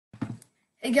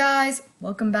Hey guys,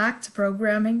 welcome back to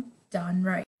Programming Done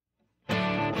Right.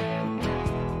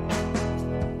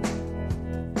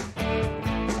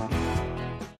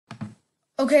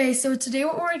 Okay, so today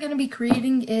what we're going to be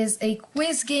creating is a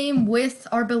quiz game with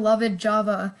our beloved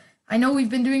Java. I know we've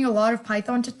been doing a lot of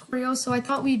Python tutorials, so I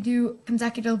thought we'd do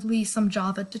consecutively some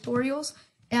Java tutorials,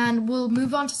 and we'll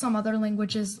move on to some other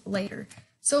languages later.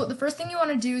 So the first thing you want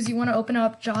to do is you want to open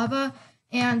up Java.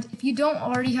 And if you don't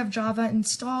already have Java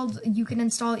installed, you can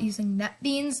install it using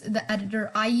NetBeans, the editor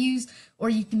I use, or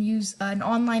you can use an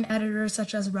online editor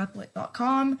such as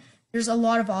Replit.com. There's a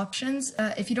lot of options.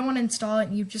 If you don't want to install it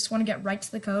and you just want to get right to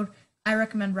the code, I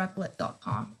recommend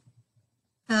Replit.com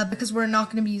because we're not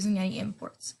going to be using any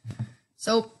imports.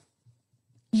 So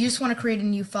you just want to create a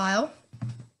new file.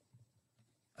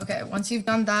 Okay, once you've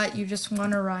done that, you just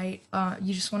want to write,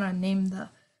 you just want to name the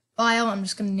file. I'm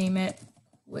just going to name it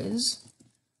quiz.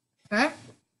 Okay.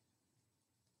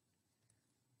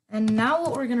 And now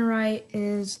what we're going to write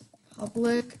is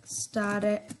public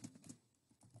static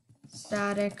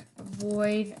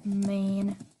void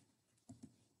main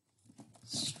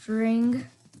string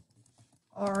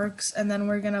args, and then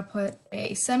we're going to put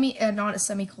a not a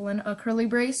semicolon, a curly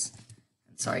brace.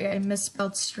 Sorry, I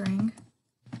misspelled string.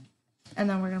 And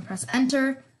then we're going to press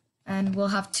enter, and we'll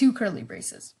have two curly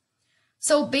braces.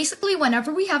 So basically,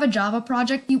 whenever we have a Java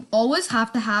project, you always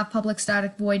have to have public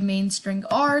static void main string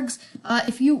args.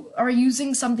 If you are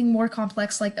using something more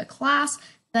complex like a class,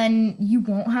 then you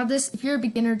won't have this. If you're a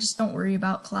beginner, just don't worry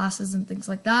about classes and things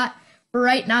like that. But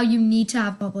right now, you need to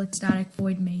have public static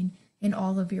void main in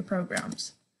all of your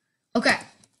programs. Okay,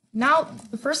 now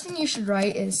the first thing you should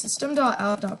write is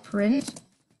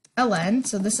system.out.println.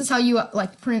 So this is how you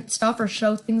like print stuff or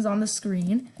show things on the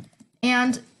screen.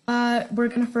 And we're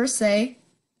going to first say,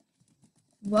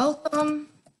 welcome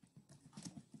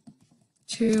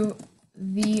to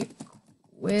the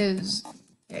quiz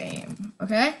game,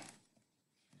 okay?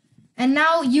 And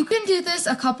now you can do this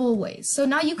a couple of ways. So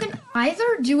now you can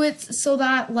either do it so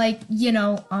that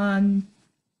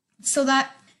so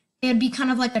that it'd be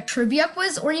kind of like a trivia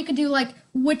quiz, or you could do like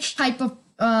which type of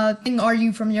thing are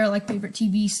you from your like favorite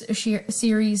TV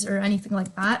series or anything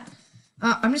like that.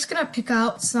 I'm just gonna pick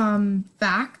out some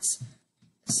facts.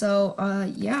 So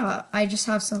yeah, I just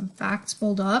have some facts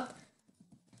pulled up.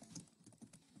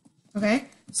 Okay,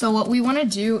 so what we want to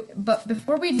do, but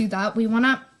before we do that, we want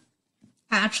to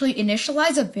actually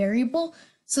initialize a variable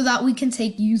so that we can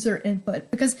take user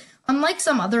input. Because unlike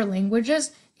some other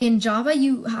languages, in Java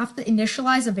you have to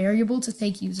initialize a variable to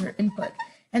take user input,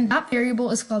 and that variable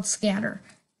is called scanner.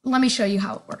 Let me show you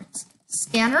how it works.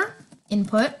 Scanner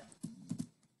input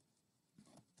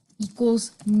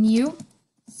equals new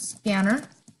scanner,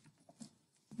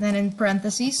 then in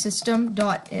parentheses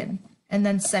system.in, and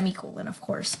then semicolon, of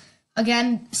course.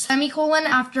 Again, semicolon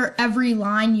after every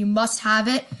line, you must have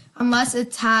it unless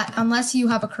you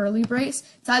have a curly brace.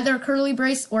 It's either a curly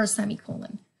brace or a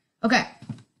semicolon. Okay.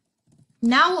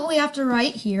 Now what we have to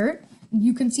write here,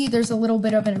 you can see there's a little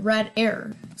bit of a red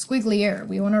error, squiggly error.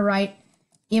 We want to write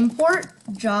import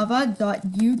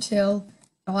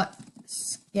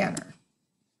java.util.scanner.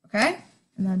 Okay,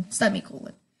 and then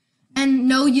semicolon. And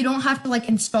no, you don't have to like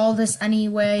install this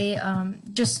anyway,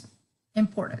 just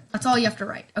import it. That's all you have to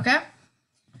write, okay?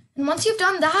 And once you've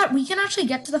done that, we can actually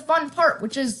get to the fun part,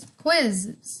 which is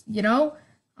quizzes, you know?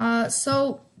 Okay,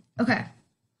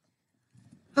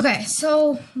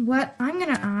 so what I'm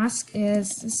gonna ask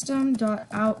is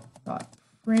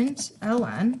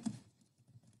system.out.println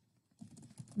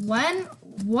when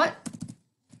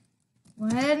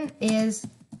is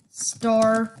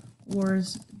Star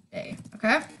Wars Day?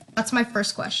 Okay, that's my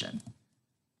first question.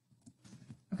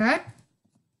 Okay,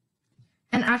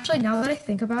 and actually, now that I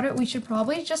think about it, we should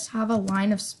probably just have a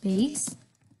line of space.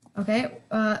 Okay,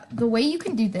 the way you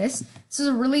can do this is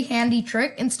a really handy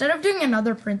trick. Instead of doing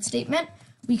another print statement,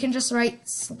 we can just write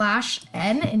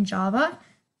 /n in Java.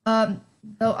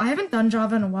 Though I haven't done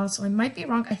Java in a while, so I might be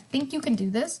wrong. I think you can do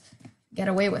this. Get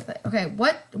away with it. Okay,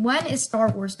 when is Star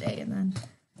Wars Day? And then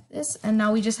this, and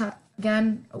now we just have,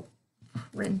 again,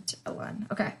 println.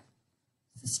 Okay,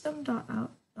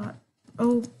 system.out.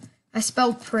 Oh, I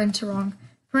spelled print wrong.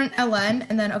 Println,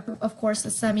 and then of course the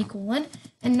semicolon.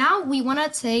 And now we want to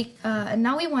take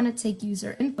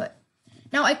user input.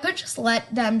 Now I could just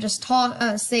let them just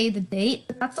say the date,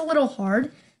 but that's a little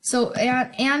hard. So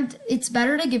and it's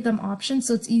better to give them options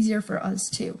so it's easier for us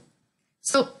too.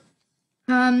 So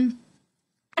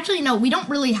actually no, we don't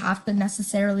really have to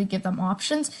necessarily give them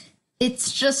options.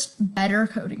 It's just better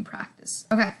coding practice.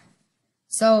 Okay,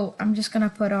 so I'm just gonna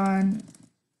put on,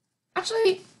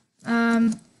 actually,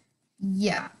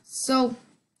 yeah, so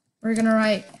we're gonna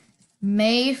write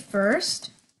May 1st.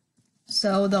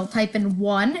 So they'll type in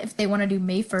 1 if they want to do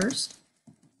May 1st.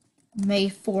 May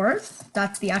 4th,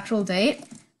 that's the actual date.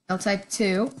 They'll type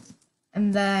 2.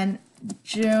 And then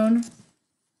June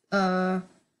 25th,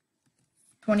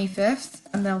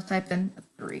 and they'll type in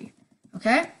 3.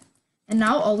 Okay? And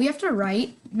now all we have to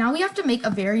write, now we have to make a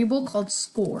variable called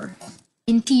score.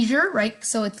 Integer, right?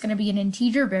 So it's going to be an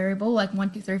integer variable like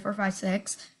 1, 2, 3, 4, 5,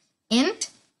 6. Int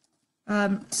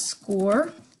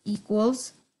score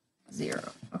equals 0.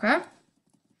 Okay?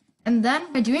 And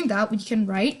then by doing that, we can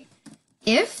write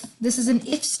if, this is an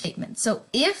if statement. So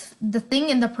if the thing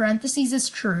in the parentheses is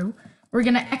true, we're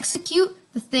going to execute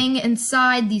the thing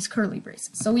inside these curly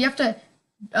braces. So we have to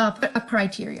put a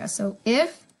criteria. So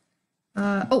if,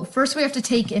 first we have to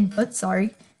take input,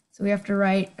 sorry. So we have to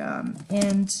write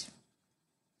int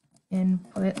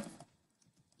input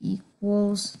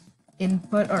equals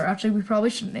input, or actually we probably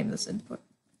shouldn't name this input.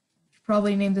 We should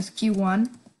probably name this q1,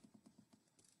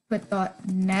 put dot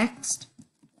next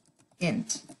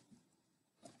int.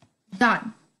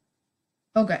 Done.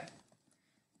 Okay.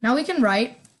 Now we can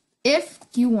write if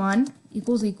q1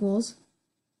 equals,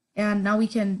 and now we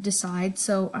can decide.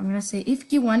 So I'm going to say if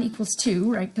q1 equals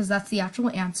 2, right, because that's the actual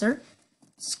answer.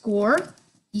 Score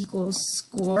equals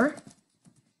score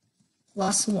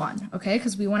plus 1, okay,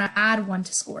 because we want to add 1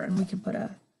 to score, and we can put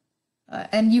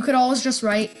and you could always just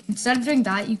write, instead of doing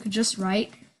that, you could just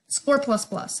write score plus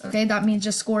plus, okay? That means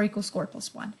just score equals score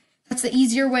plus 1. That's the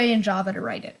easier way in Java to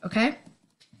write it, okay?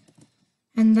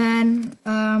 And then,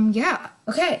 yeah,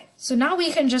 okay, so now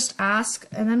we can just ask,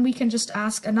 and then we can just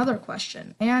ask another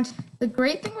question. And the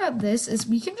great thing about this is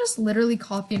we can just literally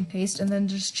copy and paste and then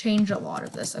just change a lot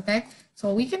of this, okay? So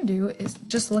what we can do is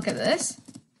just look at this.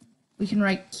 We can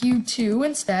write Q2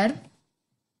 instead,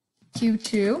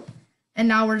 Q2, and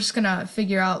now we're just gonna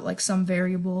figure out like some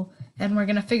variable, and we're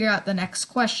gonna figure out the next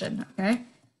question, okay?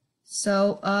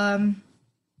 So,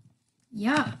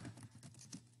 yeah.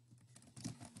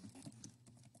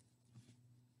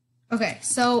 Okay,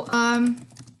 so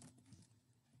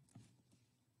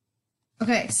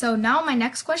now my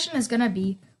next question is gonna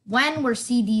be, when were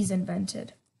CDs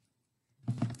invented?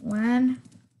 When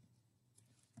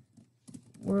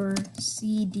were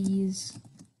CDs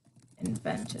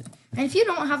invented? And if you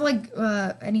don't have like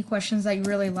any questions that you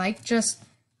really like, just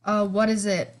what is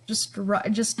it? Just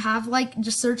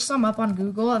search some up on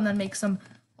Google and then make some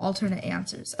alternate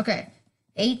answers. Okay.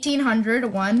 1800,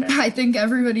 one. I think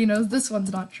everybody knows this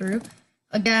one's not true.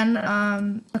 Again,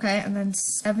 okay, and then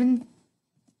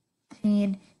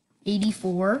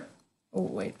 1784. Oh,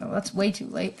 wait, no, that's way too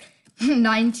late.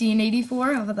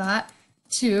 1984, how about that?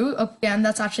 2, again,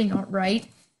 that's actually not right.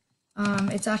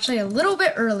 It's actually a little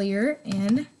bit earlier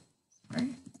in,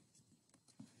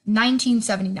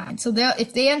 1979. So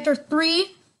if they enter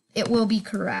 3, it will be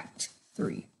correct.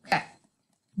 3. Okay,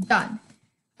 done.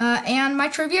 And my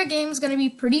trivia game is going to be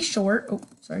pretty short. Oh,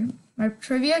 sorry. My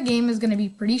trivia game is going to be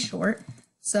pretty short.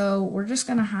 So we're just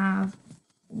going to have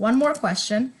one more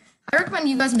question. I recommend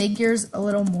you guys make yours a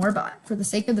little more, but for the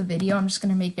sake of the video, I'm just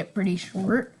going to make it pretty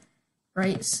short.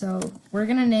 Right? So we're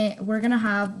going to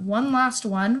have one last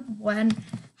one.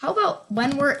 How about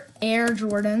when were Air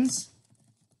Jordans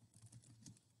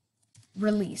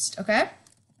released? Okay?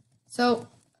 So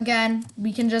again,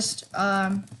 we can just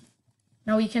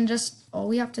all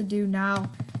we have to do now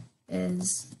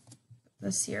is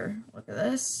this here. Look at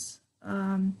this.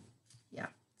 Yeah.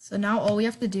 So now all we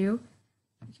have to do,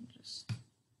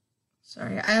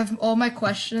 sorry, I have all my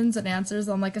questions and answers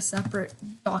on like a separate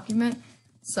document.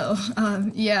 So,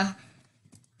 yeah.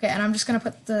 Okay, and I'm just gonna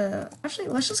put actually,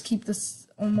 let's just keep this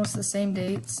almost the same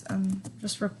dates and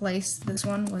just replace this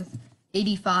one with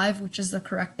 85, which is the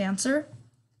correct answer.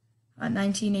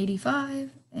 1985,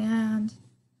 and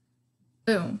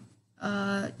boom.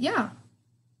 Yeah.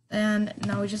 And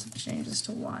now we just change this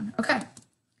to 1. Okay.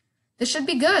 This should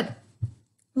be good.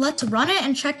 Let's run it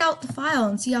and check out the file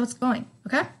and see how it's going.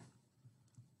 Okay?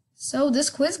 So this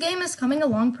quiz game is coming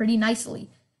along pretty nicely.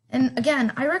 And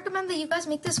again, I recommend that you guys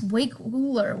make this way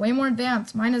cooler, way more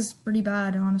advanced. Mine is pretty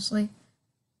bad, honestly.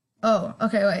 Oh,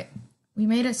 okay, wait. We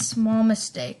made a small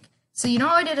mistake. So you know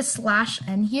how I did a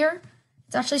 /n here?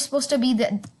 It's actually supposed to be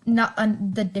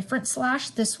the different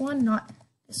slash, this one, not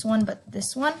this one, but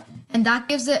this one, and that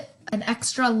gives it an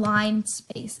extra line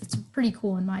space. It's pretty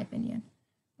cool in my opinion.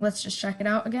 Let's just check it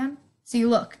out again. See,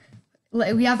 look,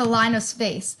 we have a line of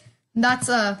space. That's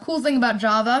a cool thing about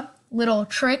Java, little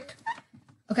trick.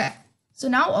 Okay, so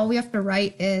now all we have to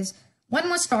write is, when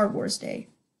was Star Wars Day?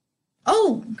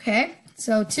 Oh, okay,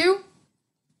 so 2,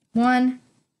 1,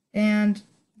 and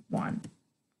 1.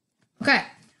 Okay,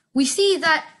 we see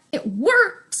that it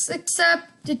works,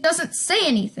 except it doesn't say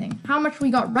anything, how much we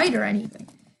got right or anything.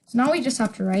 So now we just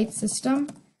have to write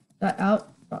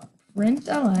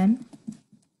system.out.println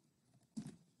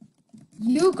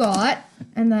you got,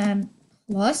 and then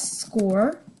plus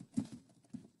score,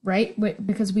 right?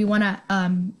 Because we want to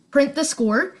print the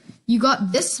score. You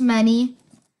got this many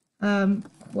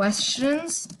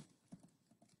questions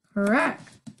correct.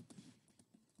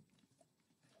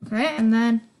 Okay, and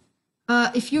then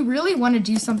if you really want to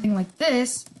do something like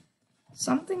this,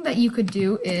 something that you could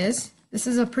do is, this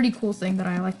is a pretty cool thing that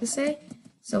I like to say.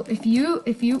 So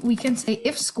we can say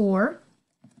if score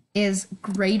is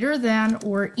greater than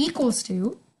or equals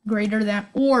to,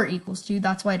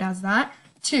 that's why it has that,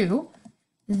 2,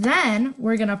 then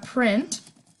we're going to print.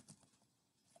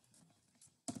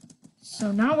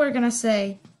 So now we're going to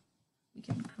say, we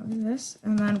can copy this,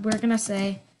 and then we're going to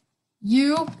say,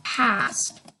 you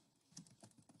passed.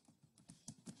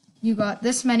 You got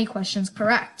this many questions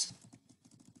correct.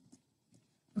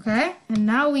 Okay, and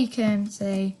now we can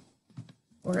say,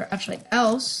 or actually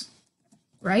else,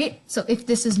 right? So if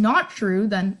this is not true,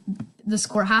 then the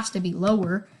score has to be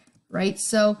lower, right?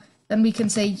 So then we can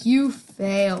say you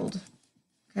failed,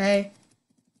 okay?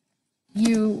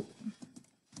 You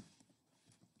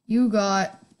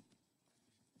got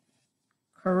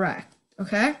correct,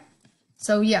 okay?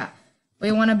 So yeah,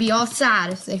 we want to be all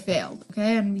sad if they failed,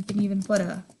 okay? And we can even put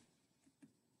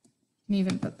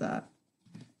that,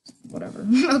 whatever.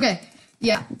 Okay,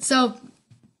 yeah, so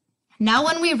now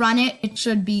when we run it, it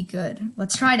should be good.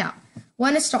 Let's try it out.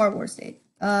 1 is Star Wars Day.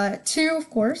 2, of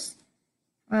course,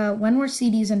 when were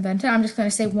CDs invented? I'm just going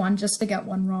to say 1 just to get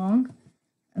 1 wrong.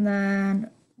 And then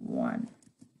 1.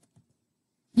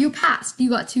 You passed.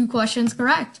 You got 2 questions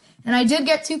correct. And I did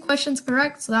get 2 questions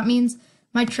correct, so that means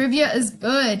my trivia is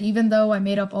good, even though I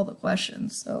made up all the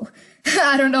questions. So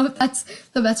I don't know if that's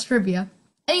the best trivia.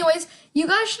 Anyways, you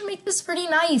guys should make this pretty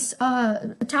nice.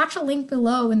 Attach a link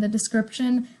below in the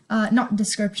description,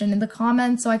 in the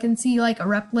comments, so I can see like a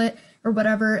replit or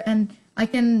whatever, and I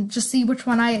can just see which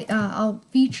one I'll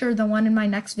feature, the one in my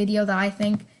next video that I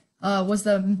think was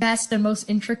the best and most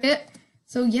intricate.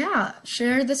 So yeah,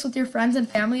 share this with your friends and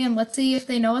family, and let's see if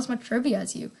they know as much trivia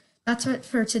as you. That's it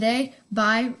for today.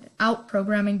 Bye. Out.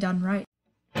 Programming done right.